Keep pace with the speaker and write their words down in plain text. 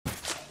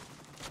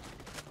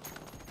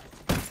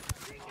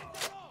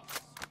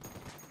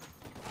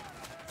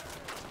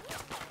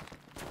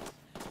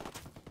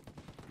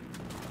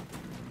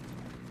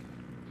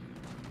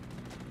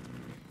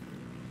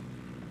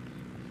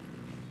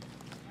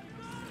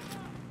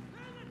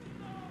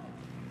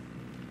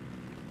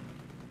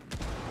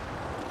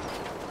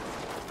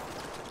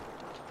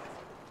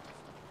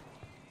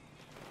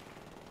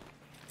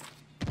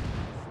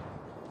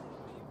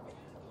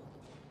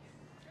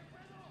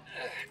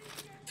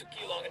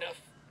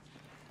enough.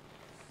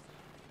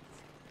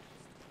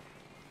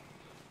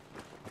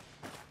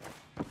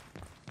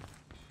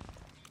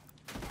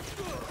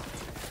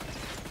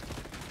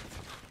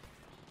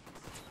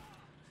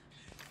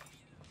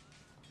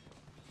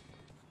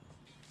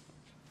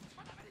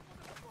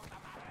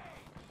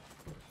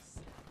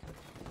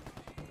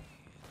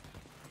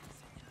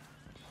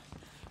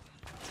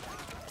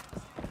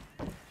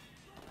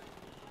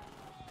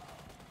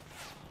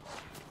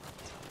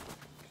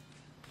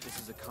 This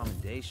is a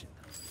commendation.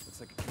 Looks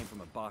like it came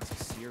from a box of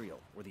cereal,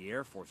 or the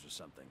Air Force or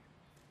something.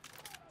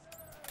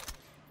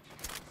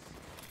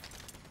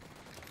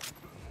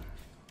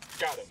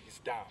 Got him, he's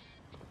down.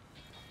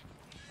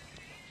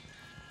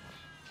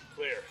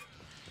 Clear.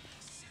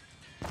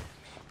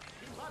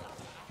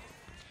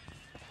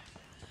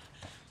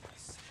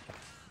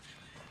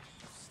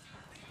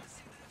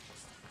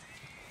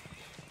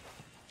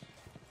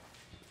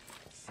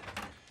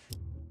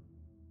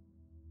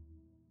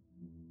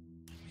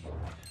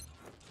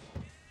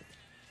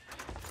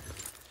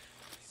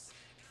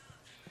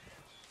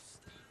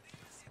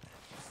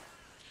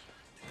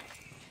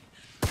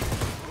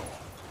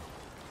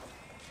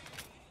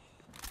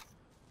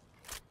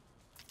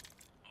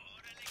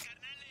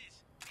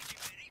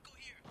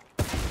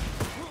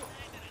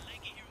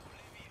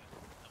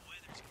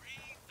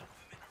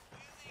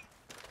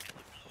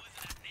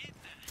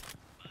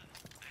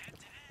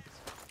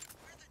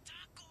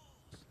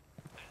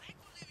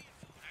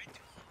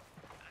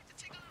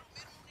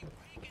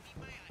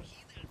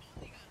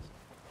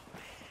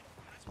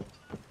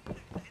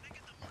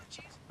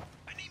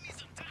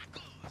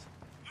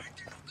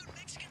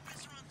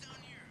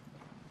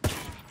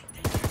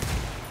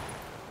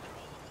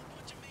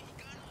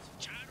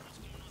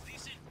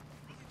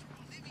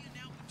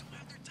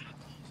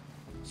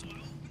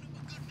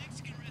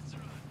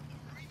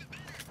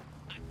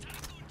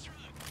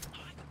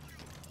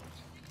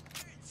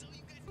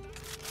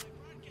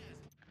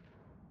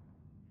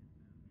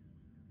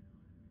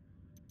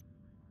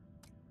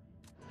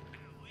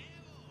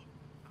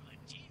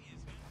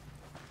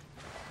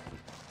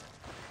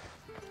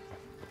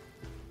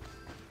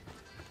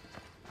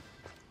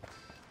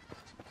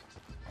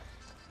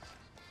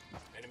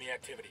 Enemy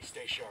activity,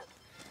 stay sharp.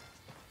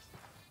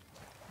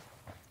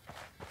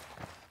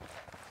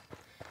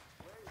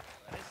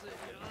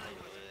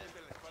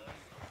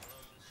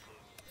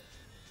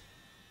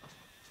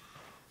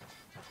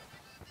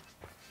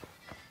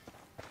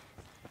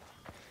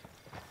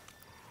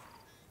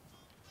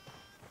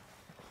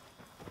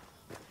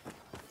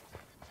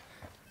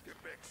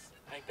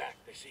 Hang back,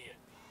 they see you.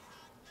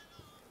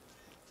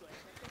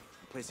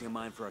 Placing a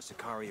mine for our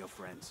Sicario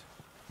friends.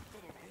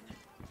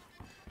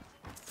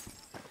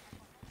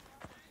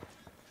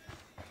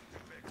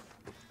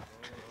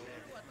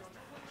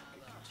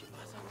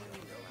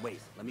 Wait,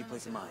 let me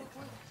place a mine.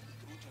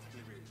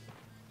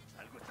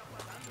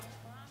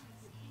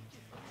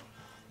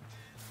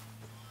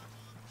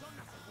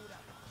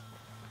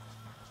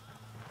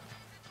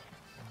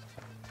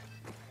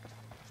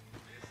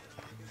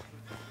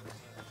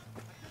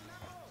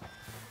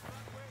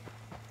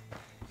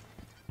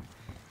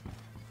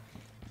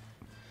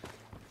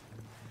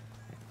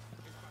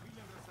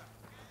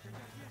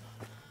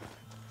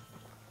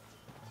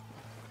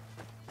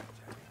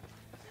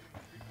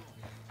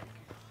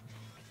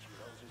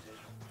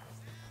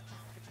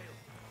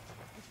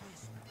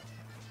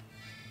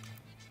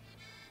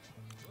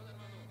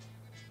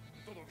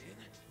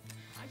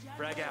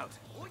 Frag out.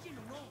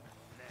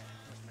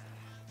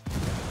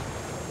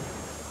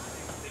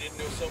 They didn't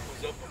know something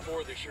was up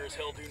before, they sure as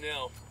hell do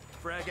now.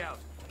 Frag out.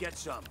 Get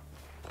some.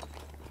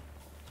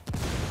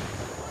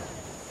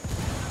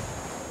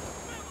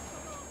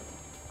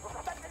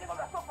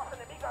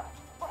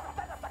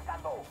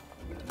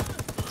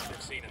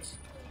 They've seen us.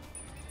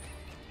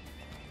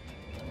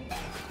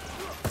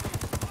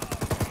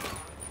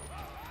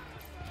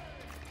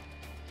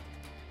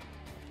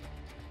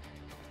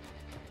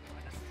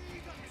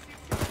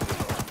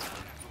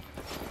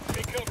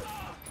 Take cover.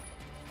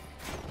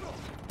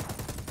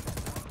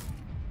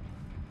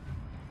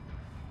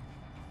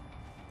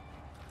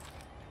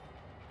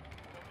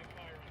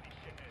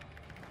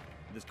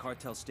 This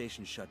cartel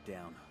station shut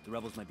down. The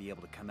rebels might be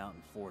able to come out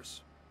in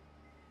force.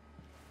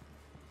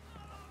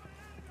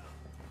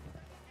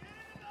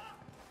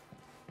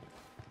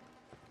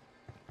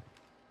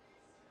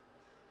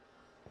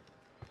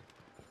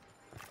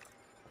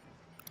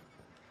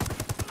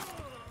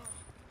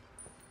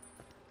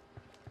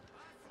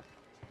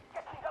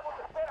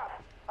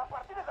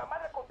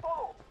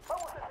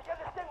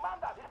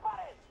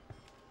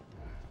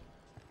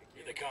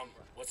 Here they come.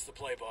 What's the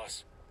play,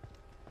 boss?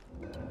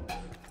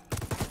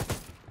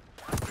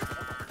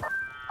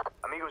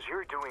 Amigos,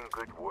 you're doing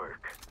good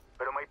work.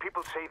 But my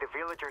people say the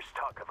villagers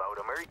talk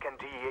about American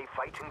DEA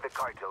fighting the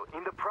cartel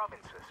in the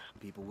provinces.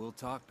 People will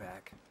talk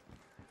back.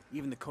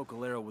 Even the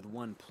Cocalero with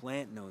one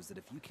plant knows that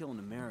if you kill an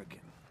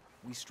American,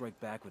 we strike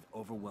back with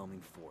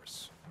overwhelming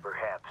force.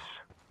 Perhaps.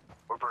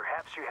 Or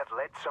perhaps you have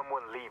let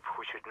someone leave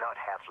who should not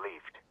have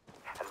lived.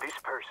 And this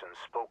person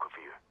spoke of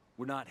you.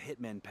 We're not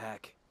hitmen,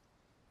 Pac.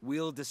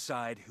 We'll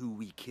decide who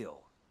we kill.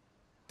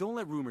 Don't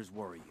let rumors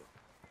worry you.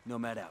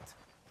 Nomad out.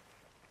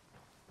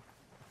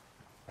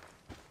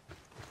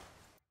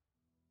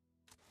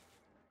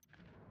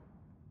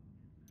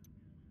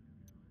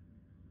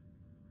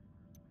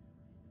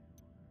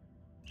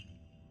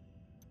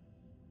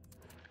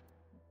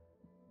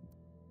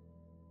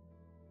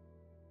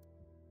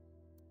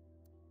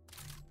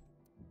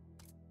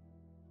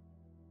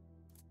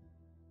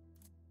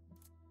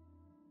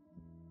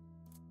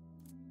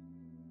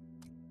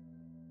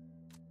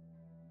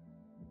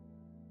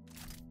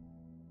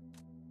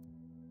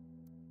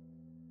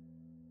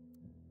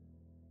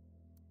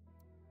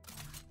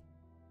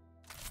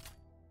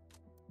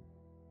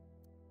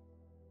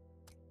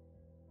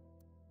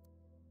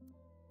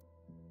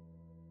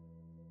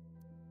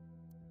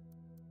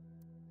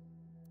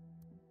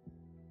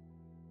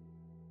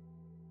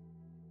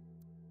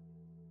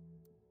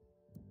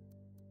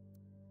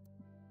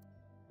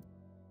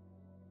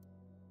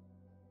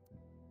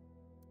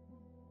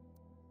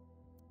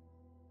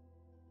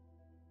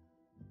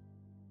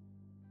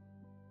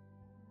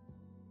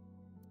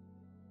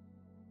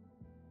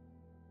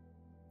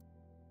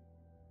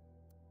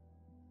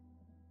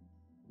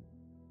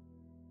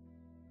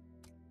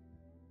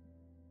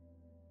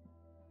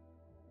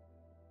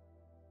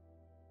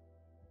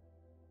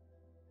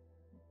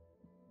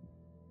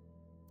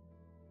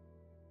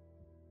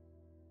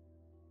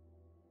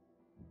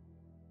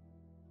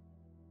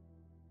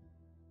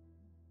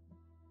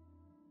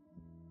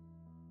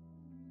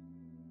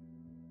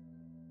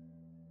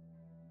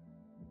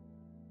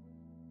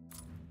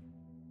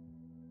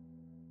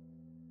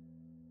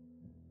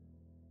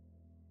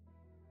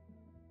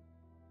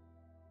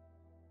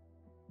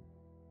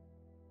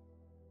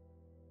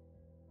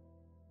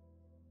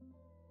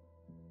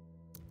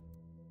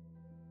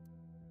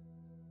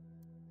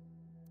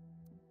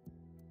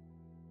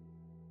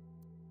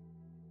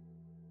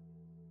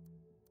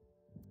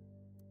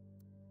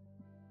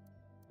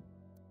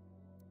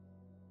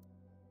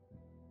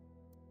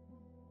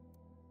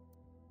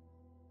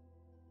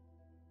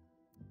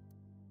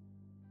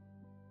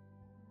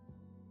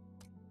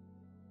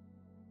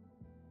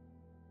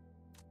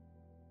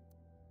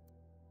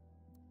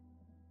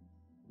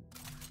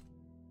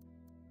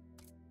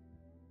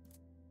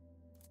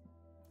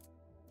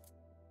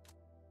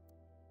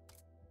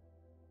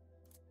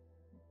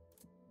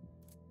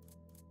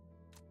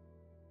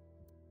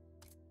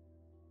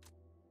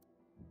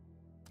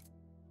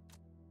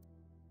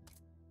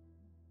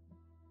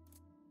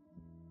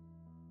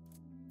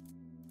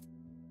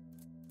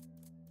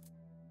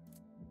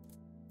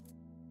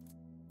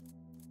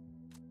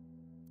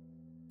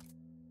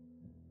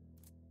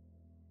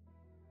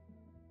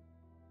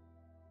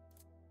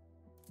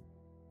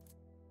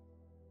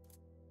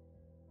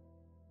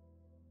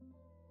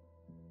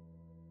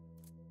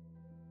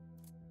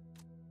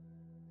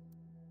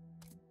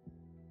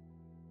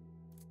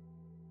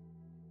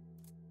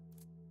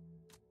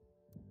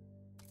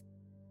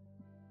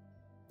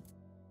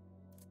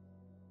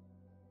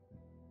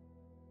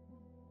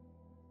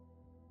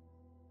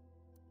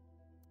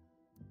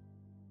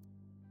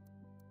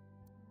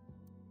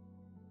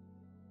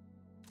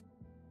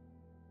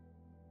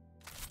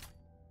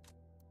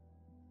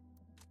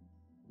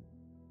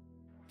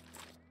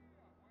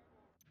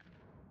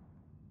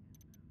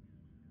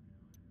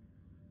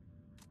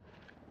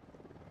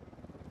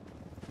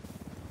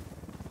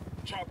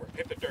 Chopper,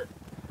 hit the dirt.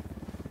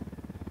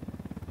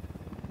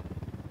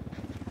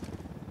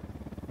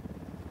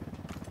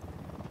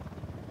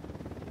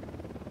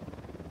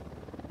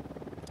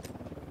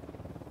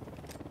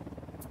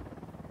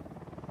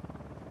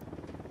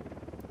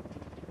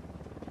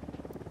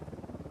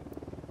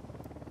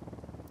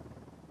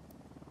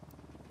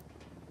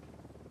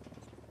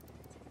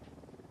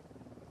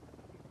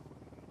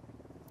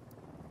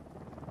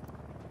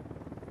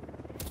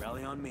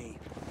 Rally on me.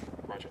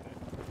 Roger that.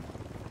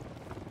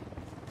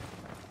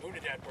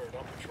 Unidad bird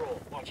on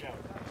patrol. Watch out.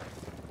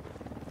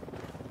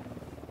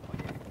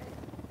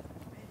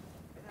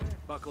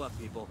 Buckle up,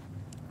 people.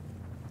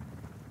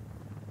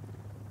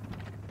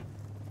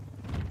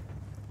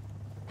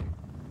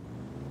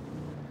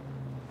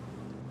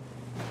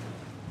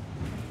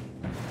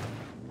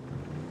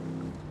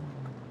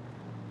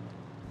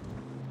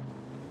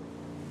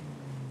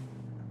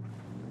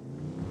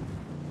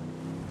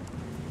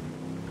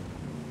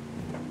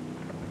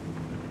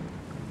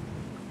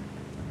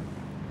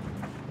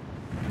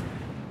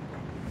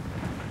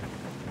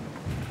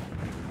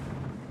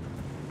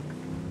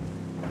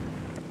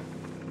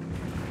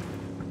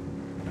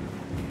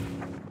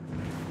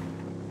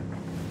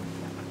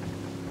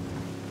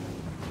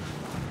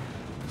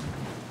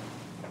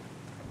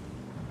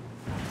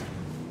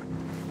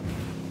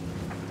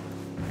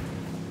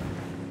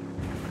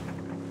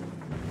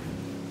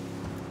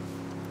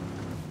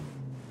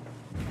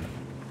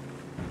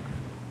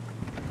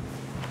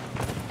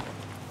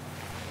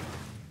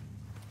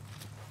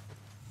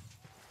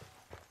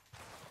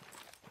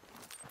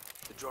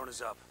 The drone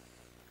is up.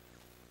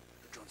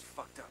 The drone's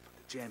fucked up.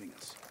 They're jamming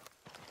us.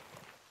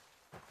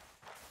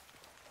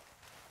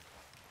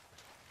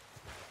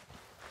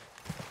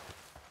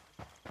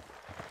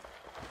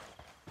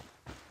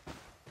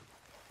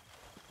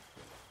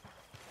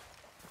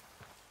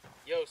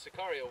 Yo,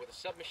 Sicario with a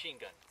submachine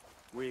gun.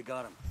 Where you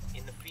got him?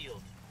 In the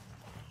field.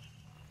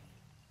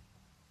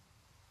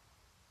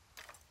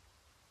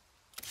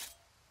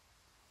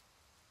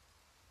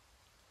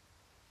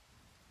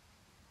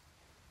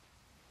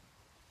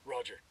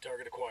 Roger.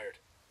 Target acquired.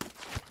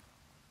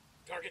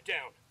 Target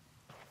down.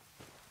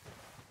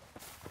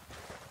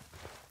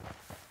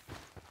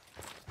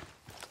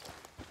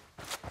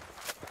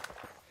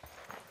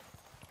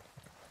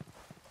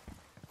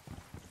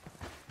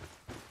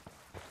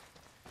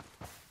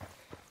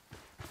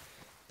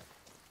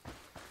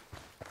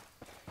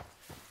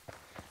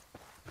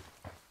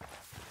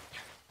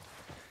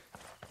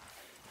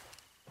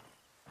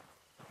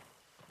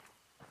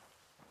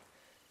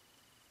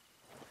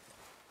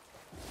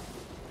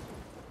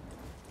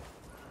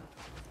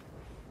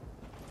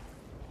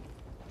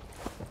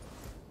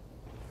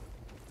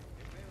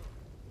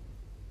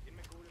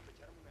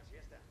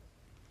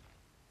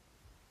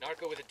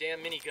 Narco with a damn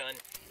minigun.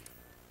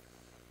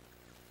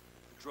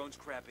 The drone's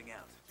crapping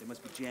out. They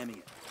must be jamming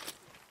it.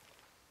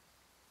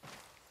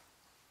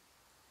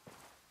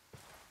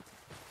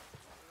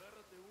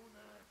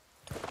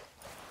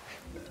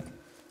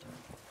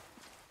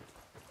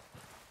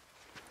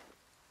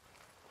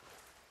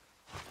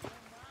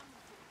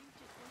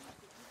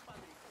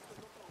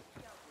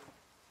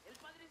 El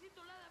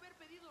padrecito le ha de haber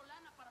pedido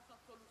lana para su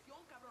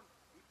absolución, cabrón.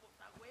 Y pues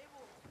a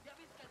huevo. Ya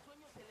ves que al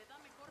sueño se le da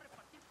mejor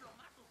repartir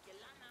plomazos que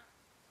lana.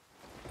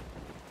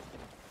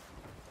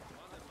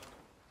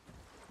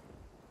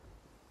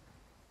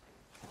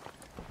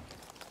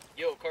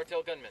 Yo,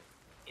 cartel gunman.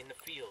 In the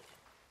field.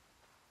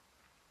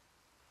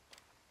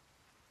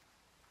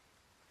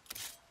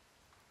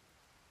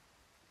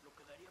 Lo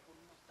quedaría por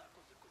unos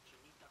tacos de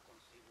cochinita con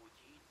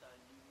cebollita,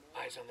 limón.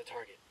 Eyes on the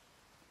target.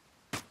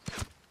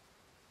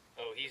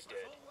 Oh, he's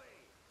dead.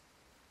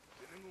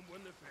 Tienen un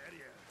buen de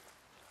feria.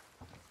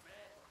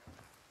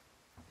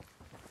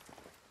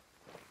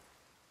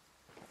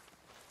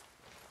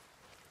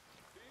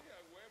 Sí, a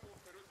huevo,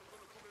 pero eso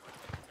solo cubre la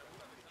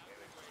salpicadura de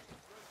sangre, güey.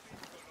 No el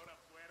pinche olor a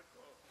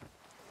puerco.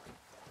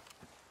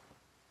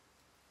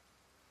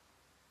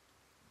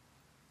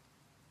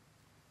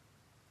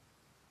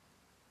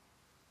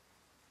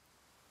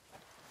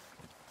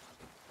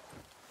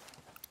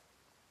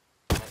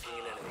 Marking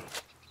an enemy.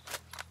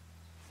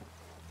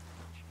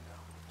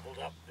 Hold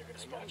up. They're gonna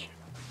spot you.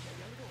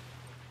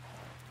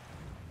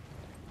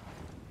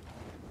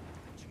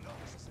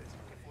 Chingados,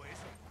 ¿qué fue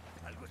eso?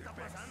 Algo está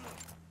pasando.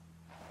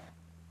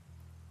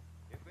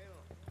 ¿Qué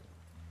pedo?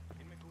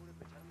 ¿Quién me cubre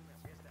para echarme una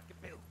siesta? ¿Qué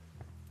pedo?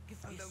 ¿Qué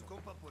fue ¿Anda eso? un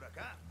compa por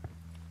acá?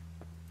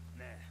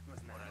 Nah, no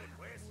es nada. Órale,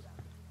 pues.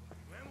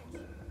 Continuemos.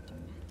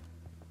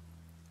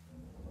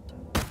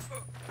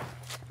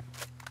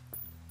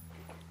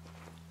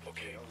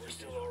 Okay, we're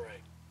still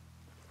alright.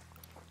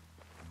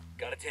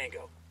 Got a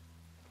tango.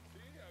 Sí,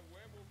 a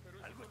huevo, pero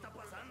eso Algo solo está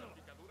cubre la pasando.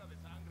 salpicadura de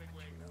sangre,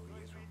 güey. No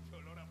el pinche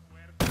olor a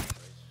puerco.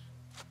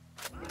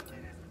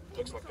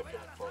 Looks like they're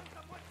feeling fun.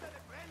 muerte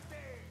de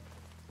frente!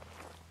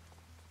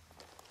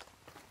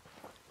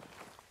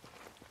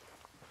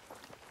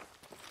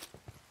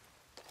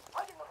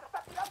 ¡Alguien nos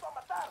está tirando a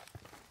matar!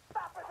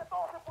 ¡Tápese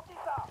todos en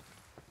putiza!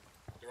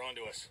 They're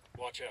onto us.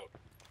 Watch out.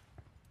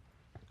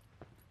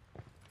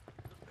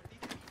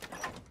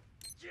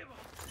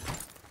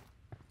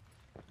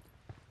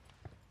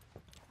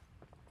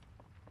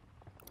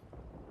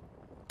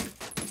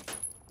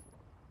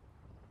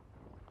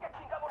 ¿Qué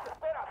chingados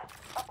esperas?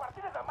 ¡A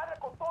partir de la madre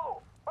con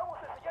todo! ¡Vamos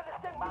a enseñarles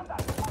quién manda!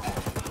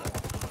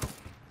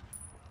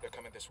 They're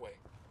coming this way.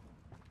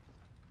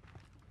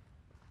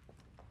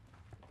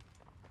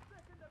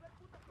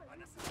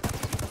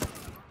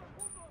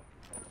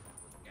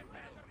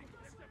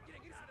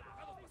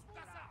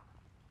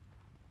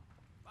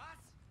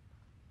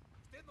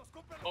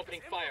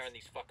 Opening fire on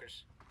these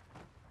fuckers.